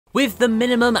With the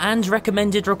minimum and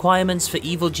recommended requirements for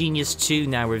Evil Genius 2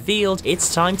 now revealed,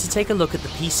 it's time to take a look at the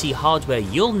PC hardware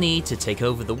you'll need to take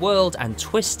over the world and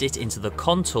twist it into the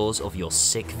contours of your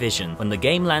sick vision when the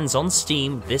game lands on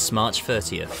Steam this March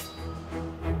 30th.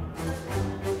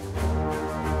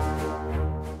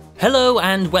 Hello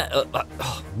and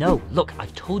no, look,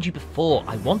 I've told you before,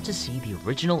 I want to see the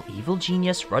original Evil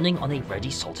Genius running on a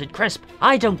ready salted crisp.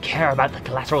 I don't care about the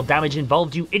collateral damage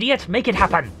involved, you idiot, make it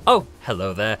happen! Oh,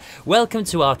 hello there. Welcome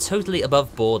to our totally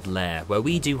above board lair, where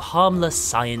we do harmless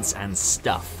science and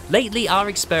stuff. Lately, our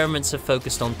experiments have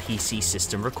focused on PC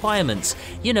system requirements.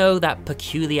 You know, that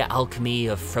peculiar alchemy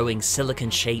of throwing silicon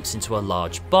shapes into a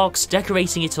large box,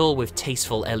 decorating it all with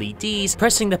tasteful LEDs,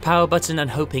 pressing the power button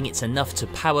and hoping it's enough to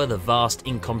power the vast,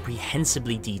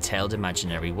 incomprehensibly detailed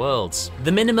imaginary worlds.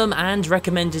 The minimum and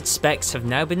recommended specs have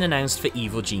now been announced for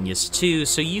Evil Genius 2,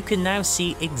 so you can now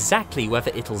see exactly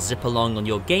whether it'll zip along on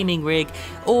your gaming rig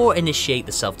or initiate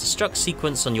the self-destruct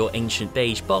sequence on your ancient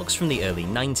beige box from the early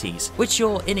 90s, which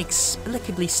you're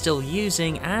inexplicably still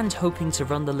using and hoping to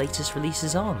run the latest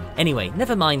releases on. Anyway,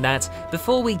 never mind that.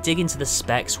 Before we dig into the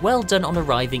specs, well done on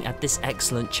arriving at this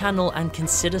excellent channel, and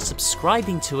consider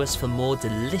subscribing to us for more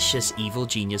delicious Evil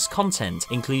Genius content,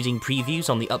 including previews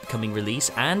on the upcoming release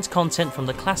and content from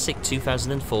the classic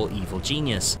 2004 Evil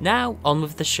Genius. Now, on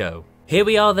with the show. Here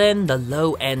we are then, the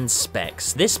low-end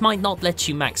specs. This might not let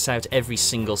you max out every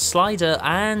single slider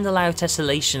and allow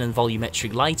tessellation and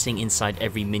volumetric lighting inside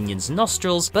every minion's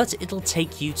nostrils, but it'll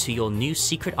take you to your new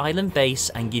secret island base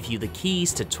and give you the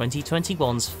keys to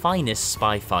 2021's finest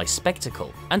sci-fi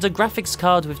spectacle. And a graphics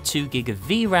card with 2GB of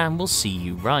VRAM will see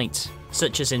you right,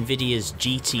 such as Nvidia's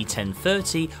GT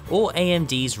 1030 or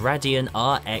AMD's Radeon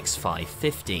RX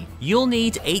 550. You'll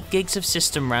need 8GB of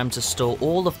system RAM to store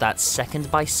all of that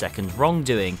second-by-second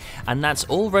wrongdoing, and that's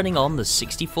all running on the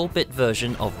 64-bit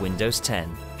version of Windows 10.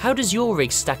 How does your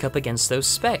rig stack up against those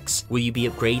specs? Will you be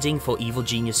upgrading for Evil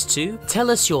Genius 2?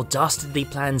 Tell us your dastardly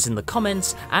plans in the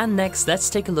comments, and next let's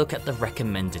take a look at the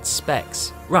recommended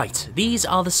specs. Right, these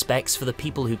are the specs for the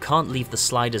people who can't leave the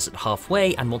sliders at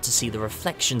halfway and want to see the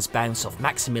reflections bounce off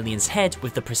Maximilian's head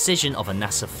with the precision of a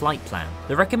NASA flight plan.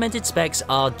 The recommended specs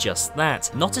are just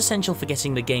that, not essential for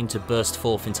getting the game to burst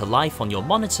forth into life on your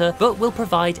monitor, but will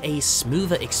provide a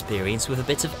smoother experience with a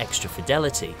bit of extra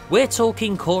fidelity. We're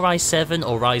talking Core i7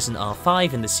 or Ryzen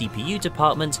R5 in the CPU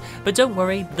department, but don't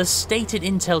worry, the stated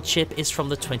Intel chip is from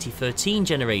the 2013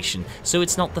 generation, so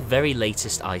it's not the very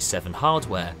latest i7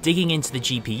 hardware. Digging into the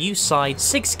GPU side,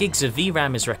 6GB of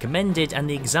VRAM is recommended, and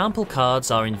the example cards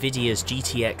are Nvidia's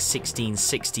GTX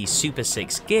 1660 Super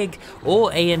 6GB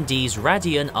or AMD's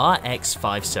Radeon RX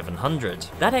 5700.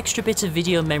 That extra bit of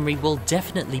video memory will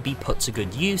definitely be put to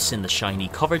good use in the shiny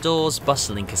corridors,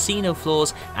 bustling casino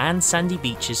floors, and sandy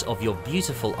beaches of your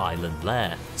beautiful island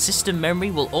lair. System memory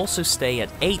will also stay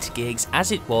at 8GB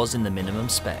as it was in the minimum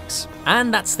specs.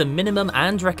 And that's the minimum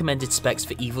and recommended specs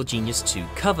for Evil Genius 2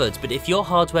 covered, but if your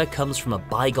hardware comes from a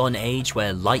bygone age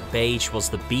where light beige was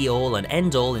the be-all and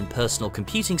end-all in personal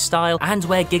computing style, and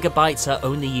where gigabytes are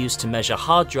only used to measure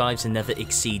hard drives and never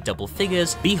exceed double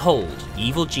figures, behold,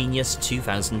 Evil Genius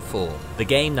 2004, the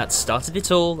game that started it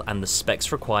all and the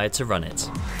specs required to run it.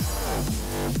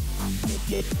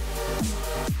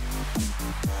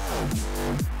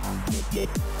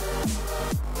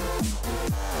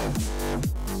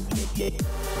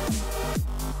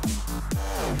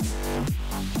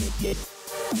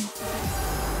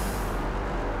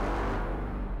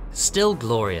 Still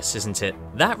glorious, isn't it?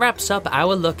 That wraps up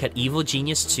our look at Evil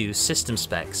Genius 2's system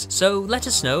specs, so let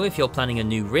us know if you're planning a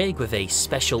new rig with a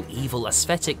special evil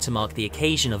aesthetic to mark the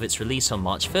occasion of its release on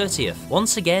March 30th.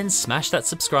 Once again, smash that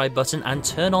subscribe button and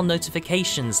turn on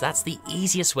notifications, that's the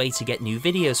easiest way to get new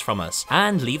videos from us,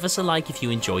 and leave us a like if you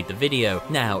enjoyed the video.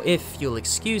 Now, if you'll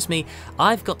excuse me,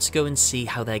 I've got to go and see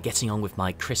how they're getting on with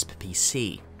my crisp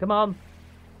PC. Come on.